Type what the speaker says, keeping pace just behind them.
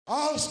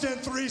Austin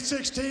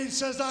 316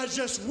 says I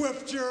just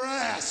whipped your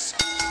ass.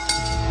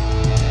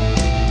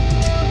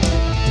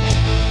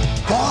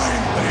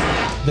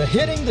 Finally. The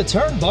Hitting the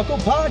Turnbuckle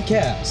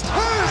Podcast.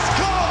 Who's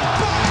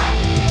come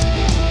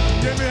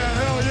back? Give me a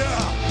hell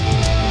yeah.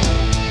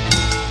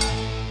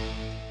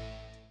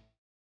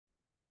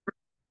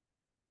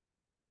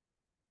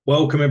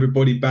 Welcome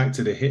everybody back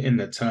to the Hitting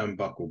the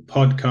Turnbuckle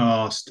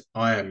Podcast.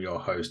 I am your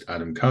host,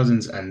 Adam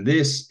Cousins, and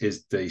this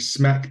is the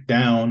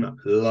Smackdown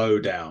Low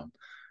Down.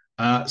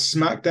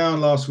 Smackdown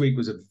last week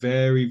was a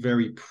very,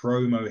 very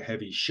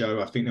promo-heavy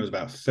show. I think there was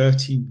about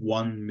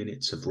 31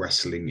 minutes of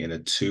wrestling in a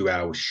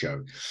 2-hour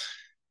show.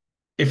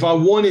 If I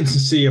wanted to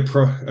see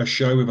a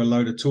show with a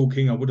load of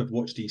talking, I would have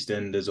watched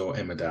EastEnders or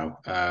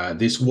Emmerdale.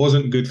 This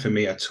wasn't good for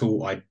me at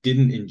all. I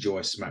didn't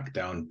enjoy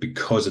Smackdown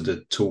because of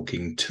the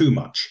talking too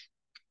much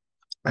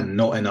and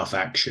not enough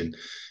action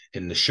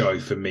in the show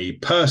for me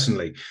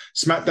personally.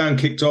 Smackdown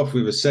kicked off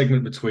with a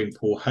segment between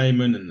Paul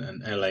Heyman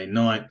and LA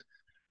Knight.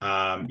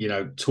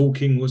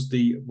 Talking was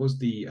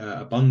the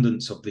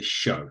abundance of this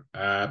show.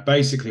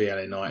 Basically,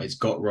 LA Knight has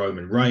got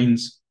Roman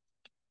Reigns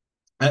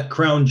at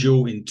Crown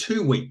Jewel in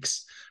 2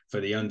 weeks for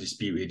the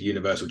Undisputed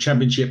Universal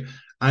Championship.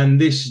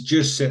 And this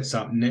just sets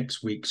up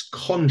next week's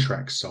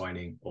contract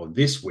signing, or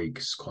this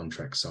week's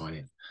contract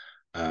signing,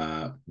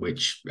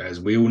 which, as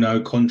we all know,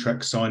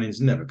 contract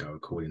signings never go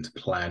according to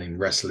plan in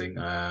wrestling.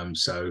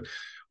 So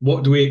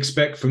what do we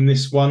expect from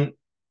this one?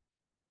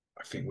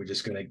 I think we're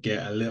just going to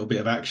get a little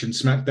bit of action.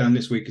 SmackDown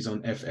this week is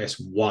on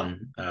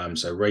FS1,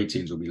 so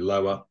ratings will be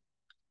lower.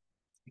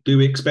 Do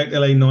we expect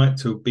LA Knight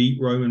to beat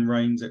Roman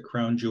Reigns at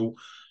Crown Jewel?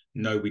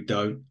 No, we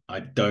don't.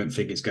 I don't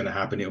think it's going to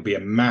happen. It'll be a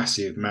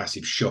massive,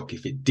 massive shock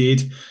if it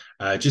did.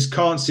 Just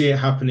can't see it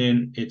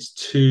happening. It's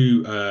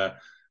too...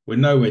 we're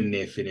nowhere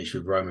near finished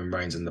with Roman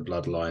Reigns and the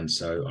Bloodline,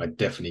 so I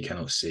definitely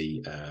cannot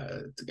see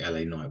LA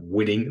Knight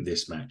winning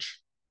this match.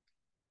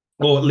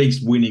 Or at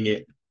least winning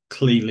it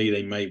cleanly.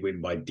 They may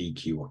win by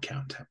DQ or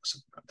count out or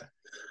something like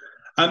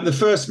that. The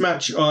first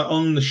match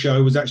on the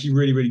show was actually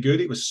really, really good.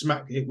 It was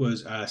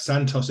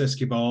Santos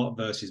Escobar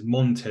versus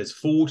Montez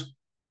Ford.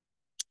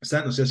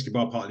 Santos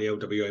Escobar, part of the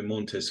LWO,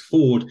 Montez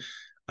Ford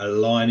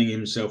aligning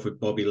himself with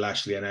Bobby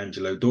Lashley and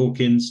Angelo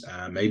Dawkins,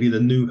 maybe the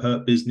new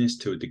Hurt Business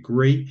to a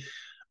degree.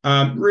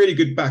 Really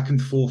good back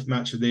and forth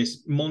match of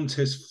this.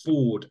 Montez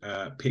Ford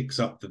picks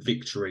up the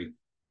victory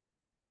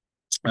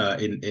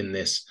in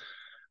this.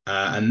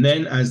 And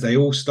then as they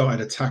all started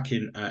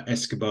attacking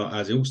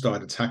Escobar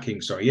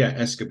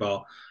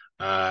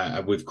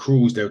with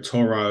Cruz del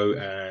Toro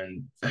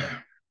and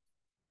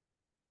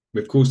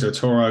with Cruz del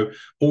Toro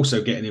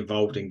also getting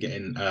involved in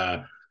getting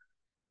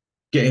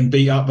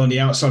beat up on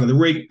the outside of the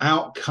ring.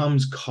 Out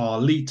comes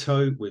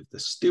Carlito with the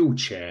steel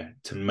chair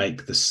to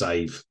make the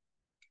save.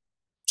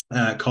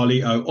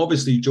 Carlito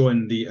obviously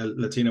joined the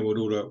Latino World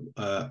Order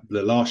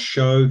the last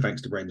show,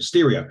 thanks to Rey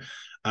Mysterio.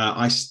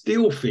 I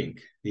still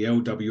think the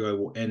LWO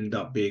will end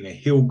up being a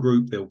heel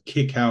group. They'll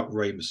kick out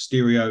Rey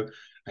Mysterio,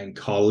 and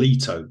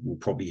Carlito will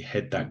probably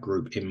head that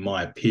group, in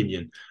my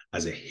opinion,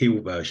 as a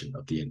heel version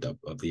of the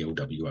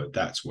LWO.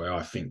 That's where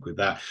I think with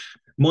that.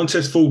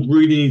 Montez Ford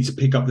really needs to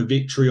pick up the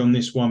victory on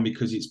this one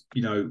because it's,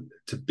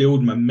 to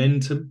build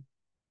momentum.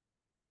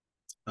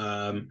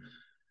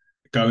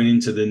 Going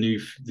into the new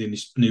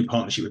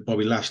partnership with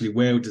Bobby Lashley,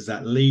 where does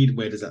that lead?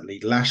 Where does that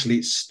lead Lashley?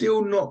 It's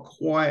still not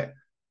quite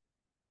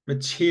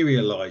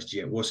materialized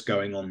yet what's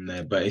going on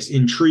there, but it's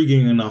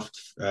intriguing enough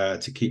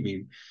to keep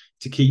me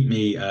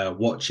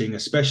watching,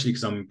 especially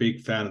because I'm a big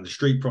fan of the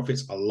Street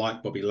Profits. I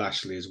like Bobby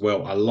Lashley as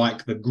well. I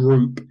like the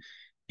group.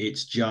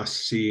 It's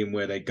just seeing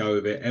where they go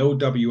with it.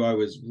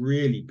 LWO has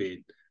really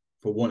been,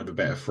 for want of a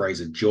better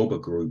phrase, a jobber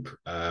group,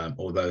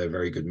 although they're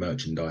very good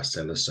merchandise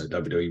sellers, so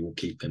WWE will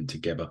keep them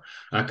together.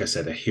 Like I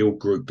said, a heel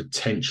group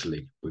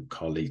potentially with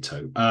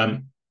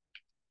Carlito.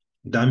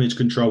 Damage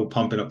Control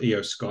pumping up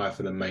Io Sky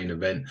for the main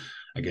event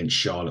against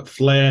Charlotte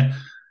Flair.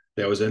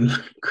 There was a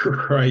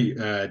great,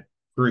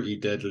 pretty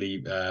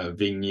deadly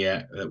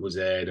vignette that was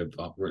aired of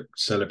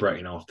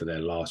celebrating after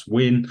their last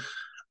win.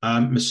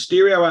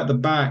 Mysterio at the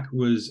back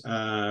was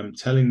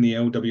telling the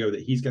LWO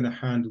that he's going to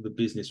handle the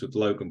business with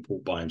Logan Paul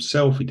by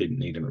himself. He didn't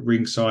need him at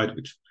ringside,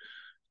 which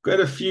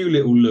got a few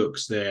little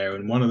looks there.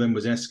 And one of them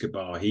was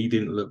Escobar. He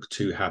didn't look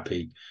too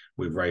happy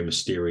with Rey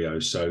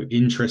Mysterio. So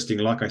interesting,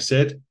 like I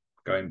said,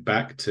 going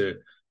back to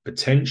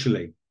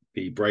potentially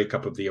the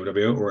breakup of the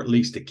LWO, or at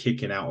least the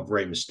kicking out of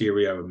Rey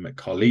Mysterio and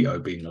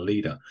Carlito being the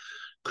leader,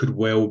 could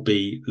well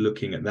be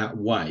looking at that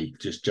way,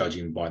 just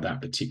judging by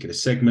that particular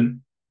segment.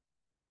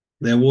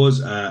 There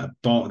was a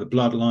part of the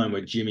Bloodline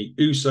where Jimmy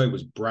Uso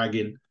was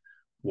bragging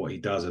what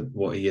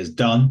he has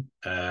done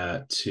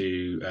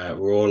to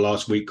Raw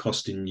last week,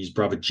 costing his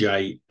brother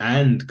Jay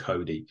and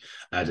Cody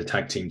the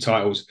tag team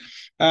titles.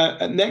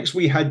 Next,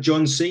 we had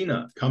John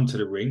Cena come to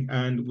the ring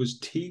and was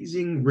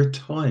teasing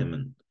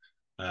retirement.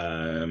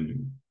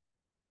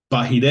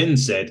 But he then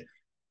said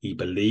he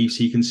believes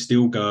he can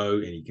still go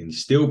and he can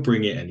still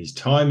bring it, and his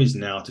time is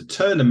now to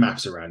turn the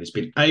maps around. It's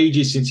been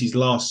ages since his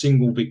last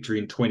single victory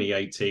in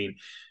 2018.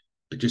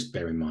 But just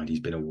bear in mind, he's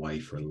been away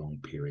for a long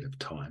period of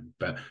time.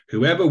 But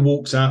whoever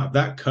walks out of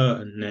that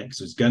curtain next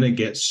is going to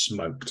get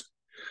smoked.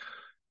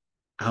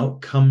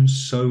 Out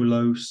comes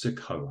Solo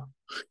Sikoa.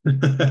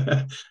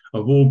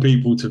 Of all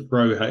people to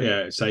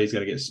throw, say he's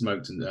going to get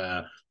smoked,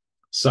 and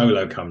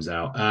Solo comes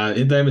out.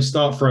 They would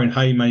start throwing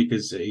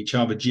haymakers at each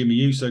other. Jimmy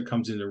Uso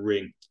comes in the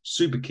ring,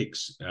 super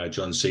kicks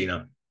John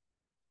Cena.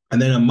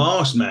 And then a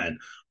masked man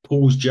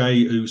pulls Jimmy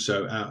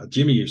Uso out of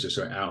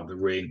the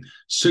ring,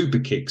 super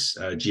kicks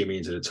Jimmy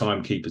into the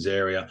timekeeper's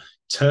area.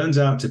 Turns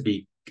out to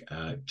be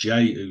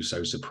Jey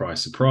Uso,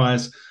 surprise,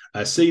 surprise.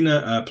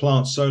 Cena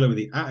plants Solo with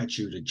the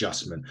attitude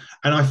adjustment.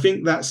 And I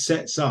think that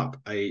sets up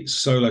a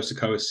Solo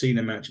Sikoa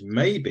Cena match,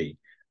 maybe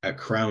at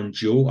Crown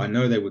Jewel. I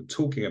know they were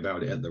talking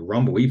about it at the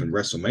Rumble, even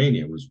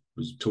WrestleMania was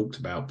talked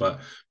about,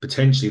 but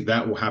potentially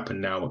that will happen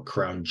now at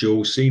Crown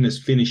Jewel.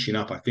 Cena's finishing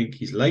up, I think,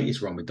 his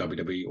latest run with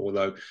WWE,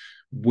 although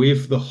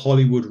with the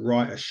Hollywood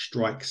writer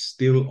strike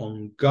still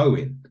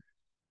ongoing,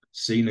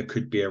 Cena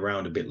could be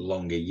around a bit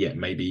longer yet.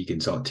 Maybe he can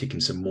start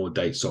ticking some more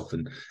dates off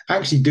and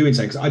actually doing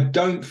something. I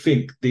don't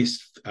think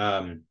this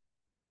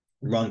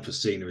run for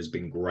Cena has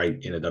been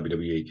great in a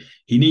WWE.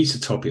 He needs to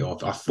top it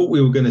off. I thought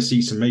we were going to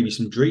see maybe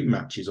some dream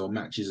matches or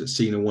matches that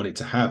Cena wanted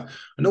to have.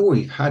 And all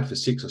we've had for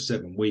 6 or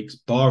 7 weeks,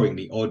 barring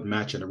the odd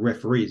match and a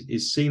referee,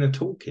 is Cena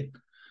talking.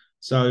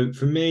 So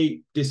for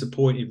me,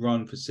 disappointed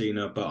run for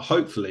Cena, but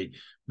hopefully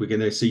we're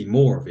going to see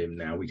more of him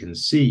now. We can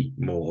see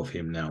more of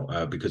him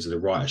now because of the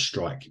writer's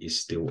strike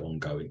is still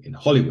ongoing in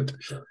Hollywood.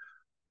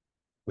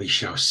 We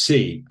shall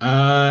see.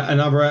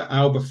 Another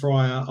Alba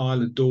Fryer,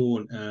 Isla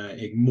Dawn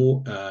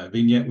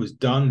vignette was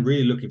done.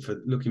 Really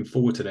looking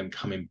forward to them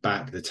coming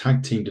back. The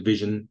tag team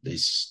division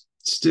is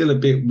still a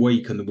bit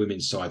weak on the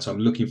women's side, so I'm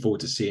looking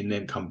forward to seeing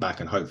them come back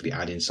and hopefully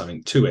adding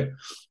something to it.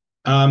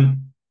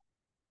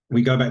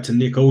 We go back to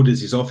Nick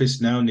Aldis'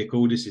 office now. Nick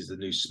Aldis is the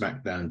new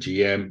SmackDown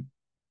GM.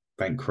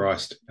 Thank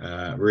Christ.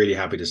 Really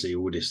happy to see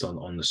Aldis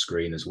on the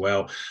screen as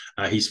well.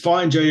 He's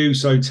fined Jey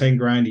Uso 10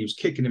 grand. He was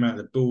kicking him out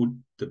of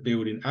the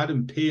building.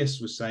 Adam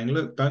Pearce was saying,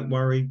 look, don't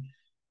worry.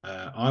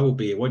 I will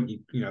be here.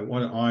 Why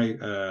don't I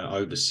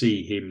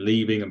oversee him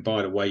leaving? And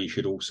by the way, you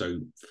should also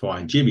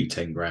fine Jimmy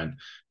 10 grand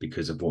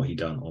because of what he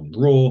done on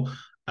Raw.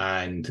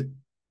 And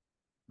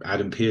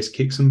Adam Pearce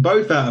kicks them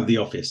both out of the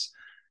office.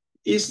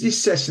 Is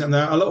this setting up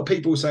now? A lot of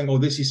people are saying, oh,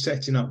 this is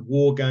setting up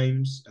war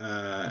games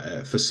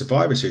for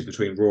Survivor Series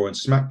between Raw and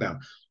SmackDown.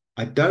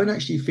 I don't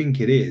actually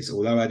think it is,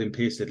 although Adam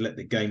Pearce had let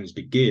the games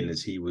begin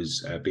as he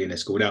was being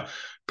escorted out.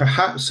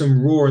 Perhaps some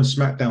Raw and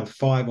SmackDown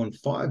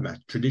 5-on-5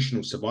 match,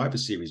 traditional Survivor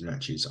Series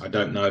matches. I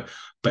don't know.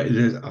 But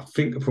I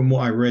think from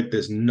what I read,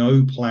 there's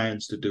no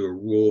plans to do a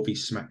Raw v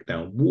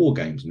SmackDown War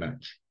Games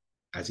match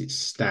as it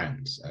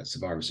stands at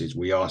Survivor Series.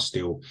 We are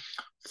still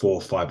 4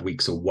 or 5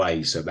 weeks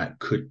away, so that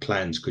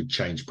plans could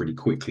change pretty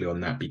quickly on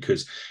that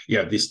because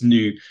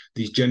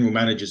these general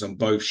managers on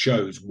both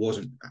shows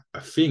wasn't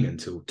a thing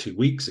until 2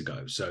 weeks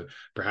ago. So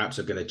perhaps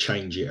they're going to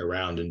change it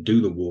around and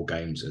do the War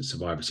Games at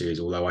Survivor Series,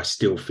 although I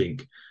still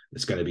think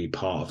it's going to be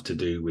part of to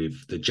do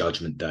with the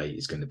Judgment Day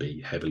is going to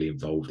be heavily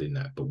involved in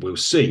that, but we'll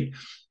see.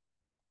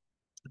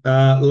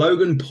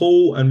 Logan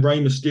Paul and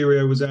Rey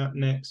Mysterio was out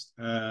next.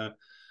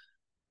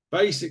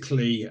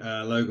 Basically,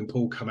 Logan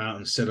Paul come out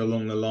and said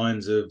along the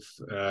lines of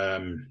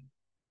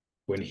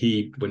when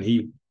he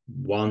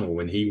won or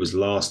when he was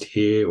last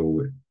here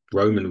or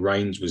Roman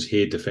Reigns was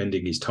here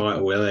defending his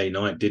title, LA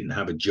Knight didn't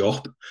have a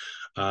job.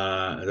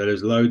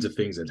 There's loads of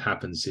things that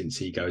happened since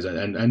he goes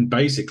and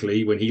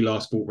basically when he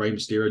last fought Rey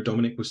Mysterio,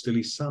 Dominic was still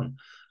his son.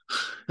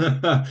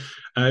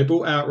 He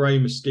brought out Rey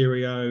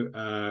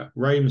Mysterio.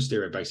 Rey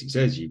Mysterio basically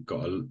says he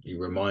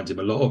reminds him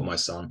a lot of my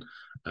son.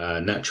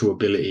 Natural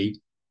ability,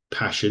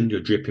 passion, you're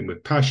dripping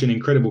with passion,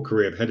 incredible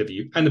career ahead of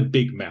you, and a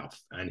big mouth.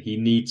 And he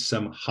needs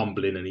some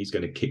humbling, and he's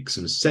going to kick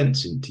some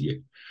sense into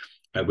you.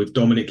 With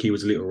Dominic, he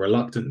was a little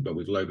reluctant, but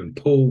with Logan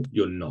Paul,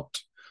 you're not.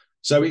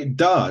 So it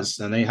does,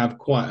 and they have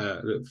quite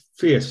a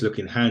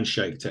fierce-looking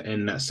handshake to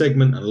end that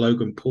segment, and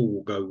Logan Paul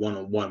will go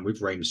one-on-one with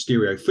Rey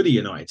Mysterio for the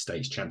United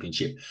States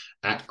Championship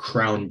at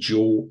Crown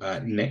Jewel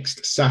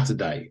next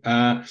Saturday.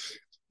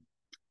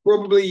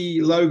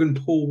 Probably Logan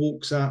Paul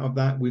walks out of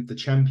that with the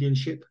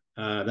championship.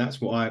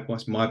 That's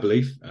my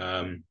belief.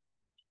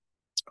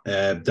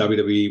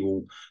 WWE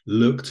will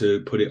look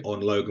to put it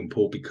on Logan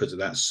Paul because of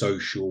that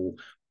social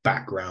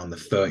background, the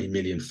 30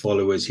 million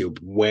followers. He'll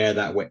wear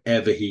that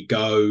wherever he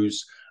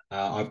goes.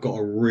 I've got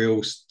a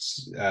real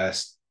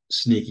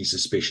sneaky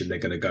suspicion they're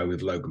going to go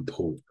with Logan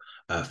Paul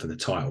for the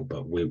title,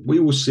 but we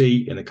will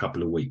see in a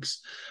couple of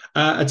weeks.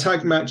 A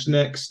tag match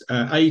next,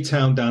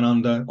 A-Town Down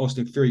Under,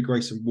 Austin Theory,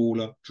 Grayson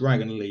Waller,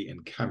 Dragon Lee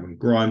and Cameron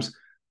Grimes.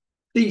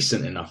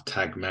 Decent enough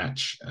tag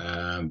match,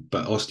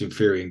 but Austin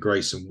Theory and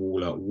Grayson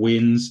Waller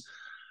wins.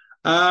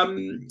 I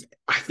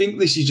think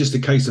this is just a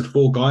case of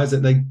 4 guys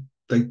that they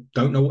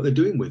don't know what they're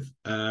doing with.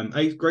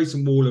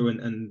 Grayson Waller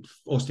and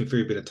Austin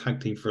Theory have been a tag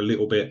team for a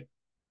little bit.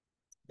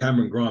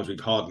 Cameron Grimes we've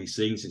hardly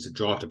seen since the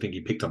draft. I think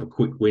he picked up a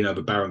quick win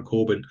over Baron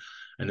Corbin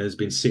and has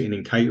been sitting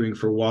in catering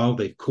for a while.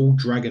 They've called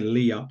Dragon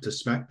Lee up to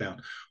SmackDown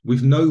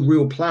with no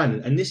real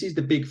plan. And this is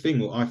the big thing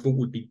that I thought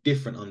would be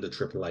different under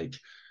Triple H.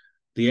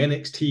 The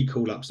NXT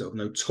call-ups that have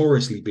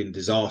notoriously been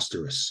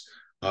disastrous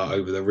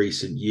over the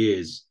recent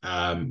years,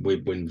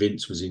 when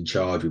Vince was in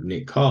charge with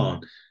Nick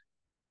Khan.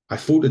 I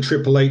thought the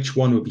Triple H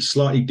one would be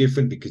slightly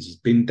different because he's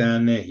been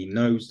down there. He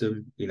knows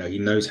them. He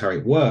knows how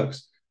it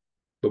works.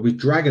 But with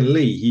Dragon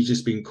Lee, he's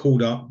just been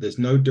called up. There's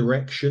no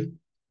direction.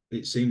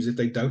 It seems as if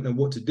they don't know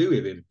what to do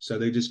with him. So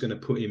they're just going to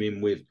put him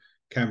in with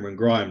Cameron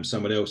Grimes,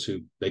 someone else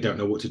who they don't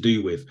know what to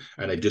do with,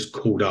 and they've just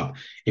called up.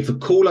 If a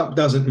call-up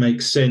doesn't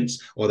make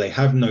sense or they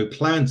have no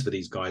plans for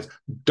these guys,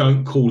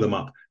 don't call them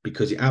up,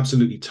 because it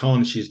absolutely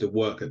tarnishes the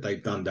work that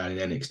they've done down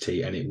in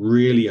NXT, and it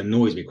really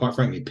annoys me. Quite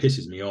frankly, it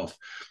pisses me off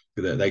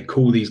that they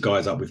call these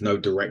guys up with no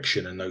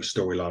direction and no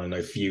storyline and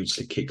no feuds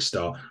to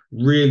kickstart.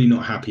 Really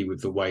not happy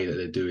with the way that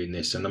they're doing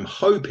this, and I'm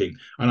hoping,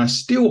 and I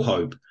still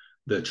hope,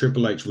 that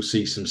Triple H will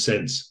see some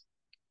sense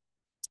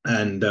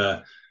and,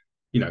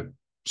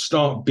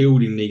 start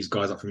building these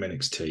guys up from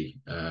NXT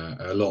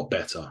a lot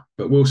better.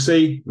 But we'll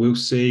see. We'll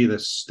see. There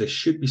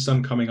should be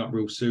some coming up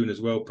real soon as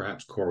well.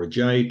 Perhaps Cora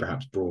Jade,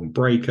 perhaps Braun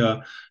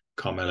Breaker,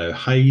 Carmelo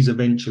Hayes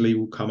eventually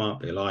will come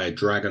up, Ilya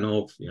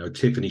Dragunov,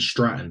 Tiffany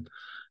Stratton.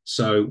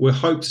 So we'll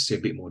hope to see a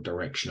bit more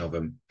direction of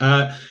them.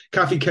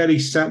 Kathy Kelly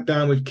sat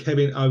down with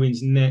Kevin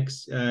Owens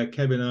next.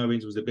 Kevin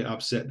Owens was a bit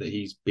upset that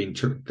he's been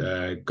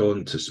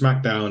gone to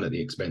SmackDown at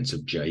the expense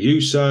of Jey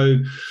Uso.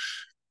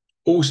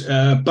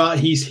 Also, but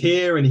he's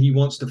here and he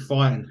wants to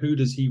fight. And who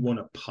does he want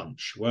to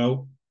punch?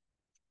 Well,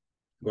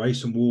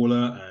 Grayson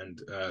Waller and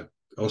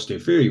Austin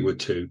Theory were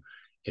two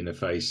in the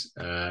face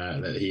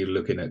that he's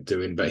looking at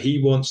doing. But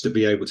he wants to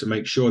be able to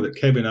make sure that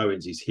Kevin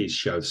Owens is his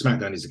show.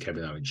 SmackDown is the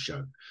Kevin Owens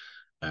show,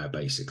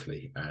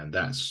 basically. And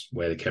that's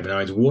where the Kevin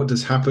Owens. What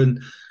does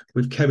happen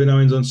with Kevin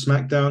Owens on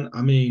SmackDown?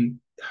 I mean,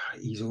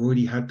 he's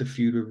already had the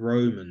feud with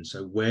Roman.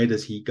 So where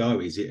does he go?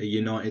 Is it a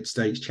United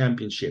States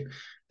Championship?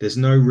 There's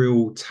no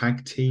real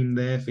tag team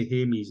there for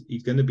him.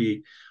 He's going to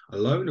be a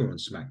loner on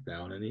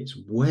SmackDown, and it's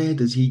where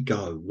does he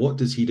go? What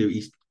does he do?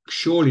 He's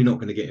surely not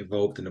going to get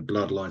involved in the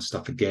bloodline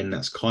stuff again.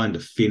 That's kind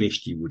of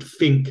finished, you would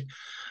think.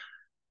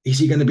 Is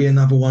he going to be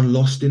another one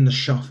lost in the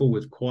shuffle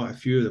with quite a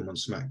few of them on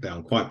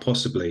SmackDown? Quite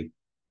possibly.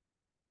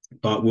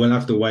 But we'll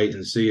have to wait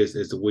and see as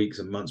the weeks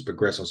and months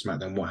progress on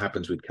SmackDown what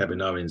happens with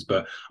Kevin Owens.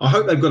 But I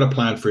hope they've got a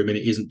plan for him, and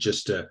it isn't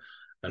just an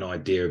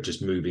idea of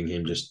just moving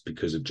him just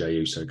because of Jey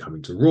Uso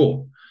coming to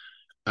Raw.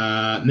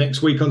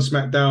 Next week on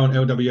SmackDown,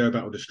 LWO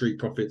Battle of the Street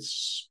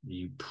Profits.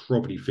 You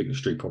probably think the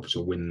Street Profits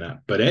will win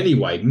that. But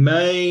anyway,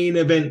 main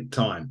event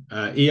time.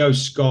 Io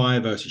Sky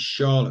versus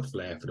Charlotte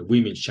Flair for the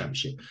Women's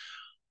Championship.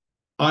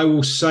 I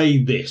will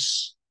say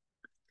this.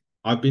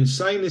 I've been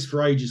saying this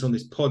for ages on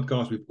this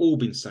podcast. We've all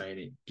been saying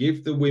it.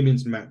 Give the women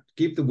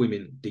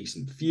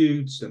decent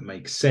feuds that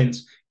make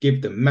sense.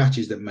 Give them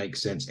matches that make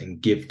sense, and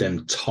give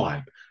them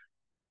time.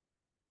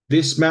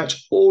 This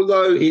match,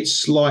 although it's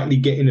slightly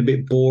getting a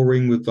bit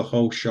boring with the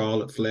whole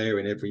Charlotte Flair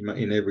in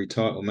every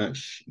title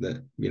match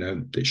that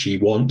that she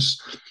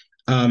wants,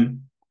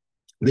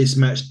 this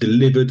match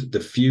delivered. The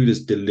feud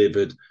has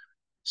delivered.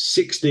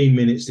 16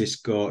 minutes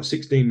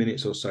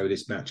or so.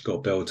 This match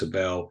got bell to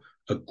bell.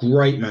 A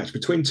great match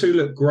between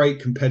two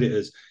great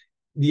competitors.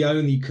 The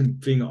only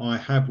thing I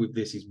have with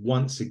this is,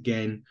 once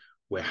again,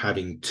 we're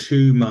having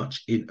too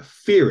much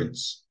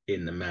interference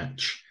in the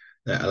match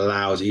that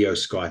allows Io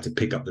Sky to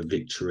pick up the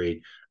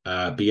victory.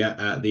 At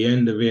the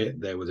end of it,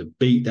 there was a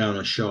beatdown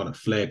on Charlotte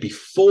Flair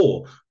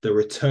before the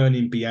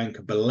returning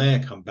Bianca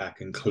Belair come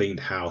back and cleaned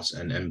house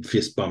and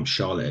fist bumped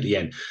Charlotte at the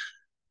end.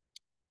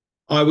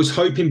 I was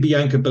hoping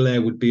Bianca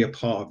Belair would be a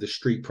part of the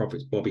Street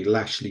Profits Bobby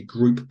Lashley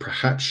group.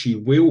 Perhaps she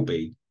will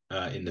be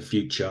in the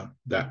future.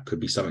 That could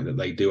be something that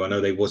they do. I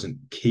know they wasn't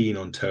keen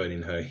on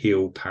turning her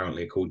heel,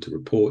 apparently, according to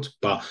reports,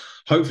 but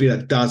hopefully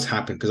that does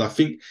happen, because I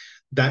think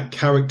that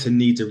character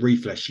needs a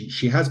refresh.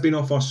 She has been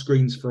off our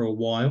screens for a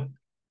while,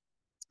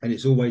 and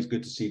it's always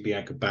good to see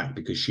Bianca back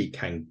because she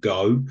can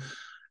go.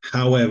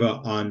 However,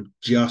 I'm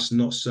just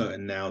not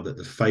certain now that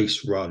the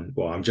face run,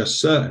 I'm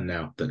just certain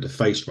now that the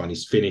face run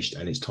is finished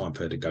and it's time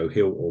for her to go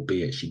heel,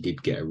 albeit she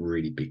did get a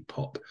really big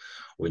pop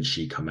when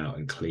she come out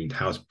and cleaned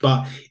house.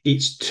 But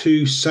it's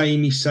too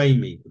samey,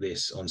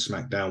 this on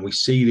SmackDown. We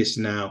see this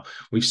now.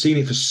 We've seen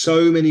it for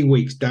so many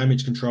weeks.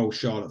 Damage control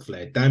Charlotte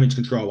Flair, damage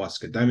control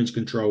Asuka, damage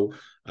control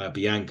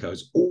Bianca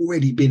has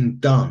already been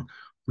done.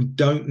 We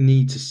don't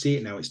need to see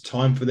it now. It's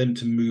time for them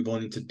to move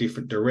on into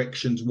different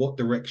directions. What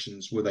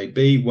directions will they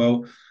be?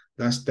 Well,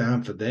 that's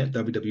down for them,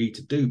 WWE,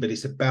 to do. But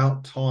it's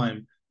about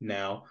time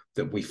now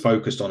that we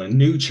focused on a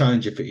new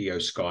challenger for Io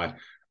Sky,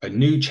 a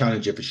new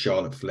challenger for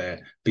Charlotte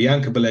Flair.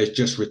 Bianca Belair's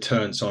just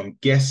returned, so I'm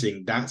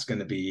guessing that's going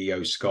to be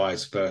Io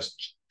Sky's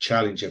first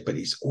challenger, but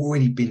it's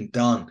already been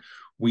done.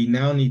 We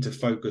now need to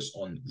focus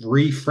on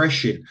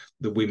refreshing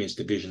the women's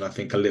division, I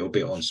think, a little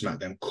bit on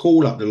SmackDown.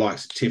 Call up the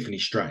likes of Tiffany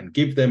Stratton,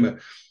 give them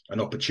an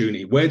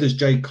opportunity. Where does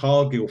Jade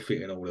Cargill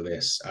fit in all of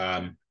this?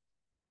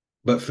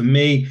 But for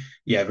me,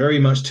 very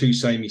much too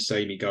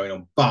samey going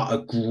on, but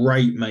a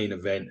great main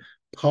event.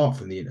 apart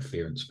from the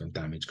interference from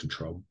Damage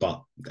Control,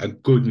 but a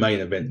good main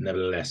event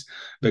nevertheless.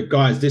 But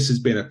guys, this has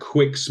been a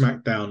quick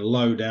Smackdown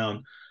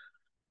Lowdown.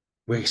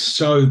 We're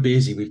so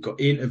busy. We've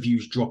got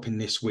interviews dropping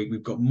this week.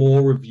 We've got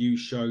more review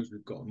shows.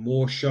 We've got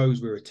more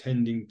shows we're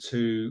attending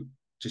to.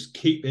 Just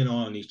keep an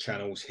eye on these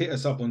channels. Hit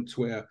us up on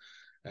Twitter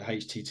at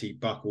HTT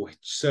Buckle.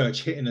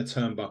 Search Hitting the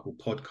Turnbuckle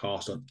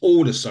podcast on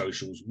all the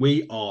socials.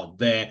 We are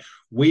there.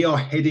 We are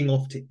heading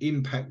off to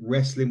Impact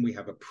Wrestling. We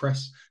have a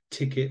press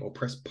ticket or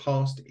press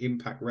pass to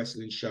Impact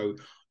Wrestling show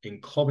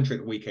in Coventry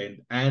at the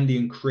weekend. Andy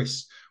and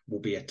Chris will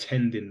be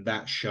attending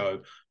that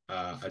show.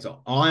 As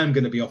I am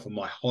going to be off on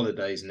my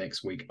holidays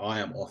next week.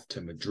 I am off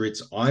to Madrid.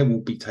 So I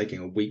will be taking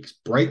a week's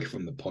break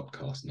from the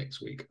podcast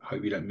next week. I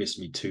hope you don't miss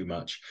me too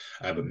much.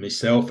 But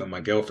myself and my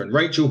girlfriend,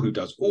 Rachel, who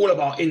does all of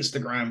our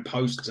Instagram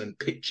posts and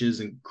pictures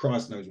and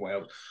Christ knows what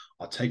else,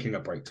 are taking a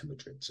break to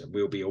Madrid. So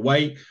we'll be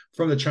away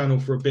from the channel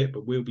for a bit,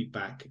 but we'll be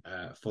back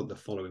for the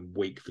following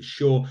week for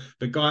sure.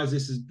 But guys,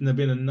 this has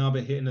been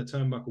another Hitting the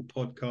Turnbuckle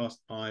podcast.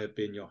 I have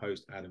been your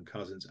host, Adam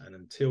Cousins. And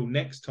until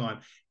next time,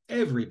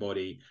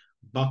 everybody,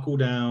 buckle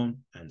down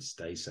and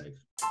stay safe.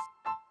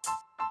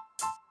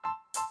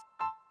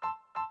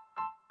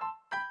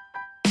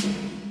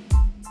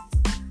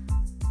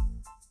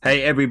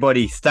 Hey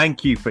everybody,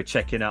 thank you for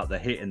checking out the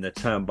Hitting the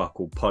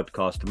Turnbuckle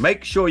podcast.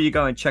 Make sure you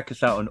go and check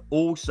us out on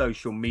all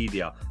social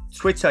media.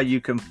 Twitter, you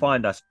can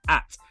find us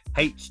at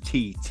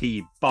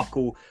HTT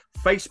Buckle.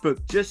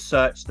 Facebook, just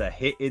search the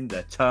Hitting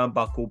the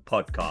Turnbuckle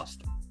podcast.